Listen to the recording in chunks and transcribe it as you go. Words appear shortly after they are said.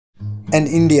And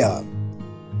India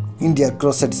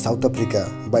crossed South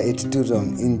Africa by 82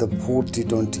 runs in the 4th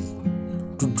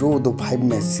T20 to draw the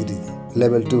 5-match series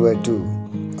level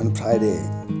 2-2 on Friday.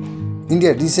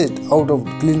 India reset out of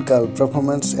clinical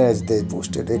performance as they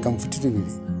posted a competitive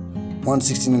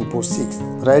 116 for 6,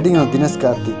 riding on Dinesh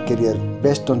Karthik career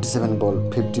best 27 ball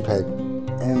 55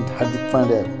 and Hardik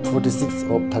Pandya 46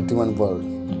 of 31 balls.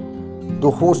 The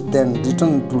host then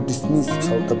returned to dismiss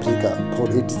South Africa for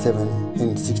 87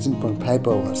 in 16.5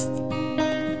 hours.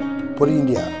 For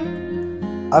India,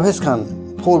 Abhes Khan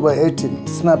 4/18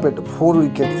 snapped 4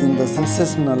 wickets in the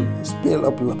sensational spell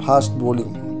of fast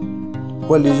bowling,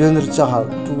 while Yuzvendra Chahal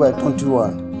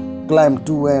 2/21 climbed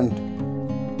 2 and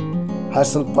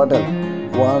Harshal Patel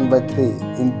 1/3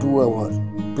 in 2 overs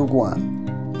took 1.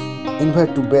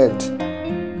 Invited to bat,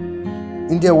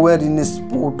 India were in a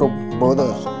sport of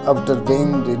bother after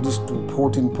being reduced to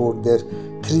 14 for their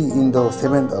 3 in the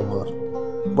 7th over.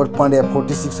 But Pandya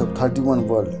 46 of 31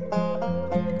 balls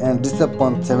and Rishabh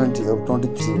Pant 70 of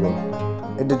 23 balls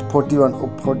added 41 of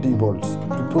 40 balls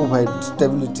to provide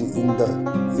stability in the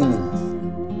innings.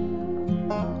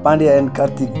 Pandya and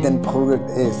Karthik then forgot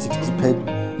a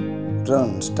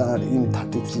 65-run start in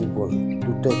 33 balls to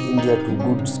take India to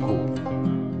good score.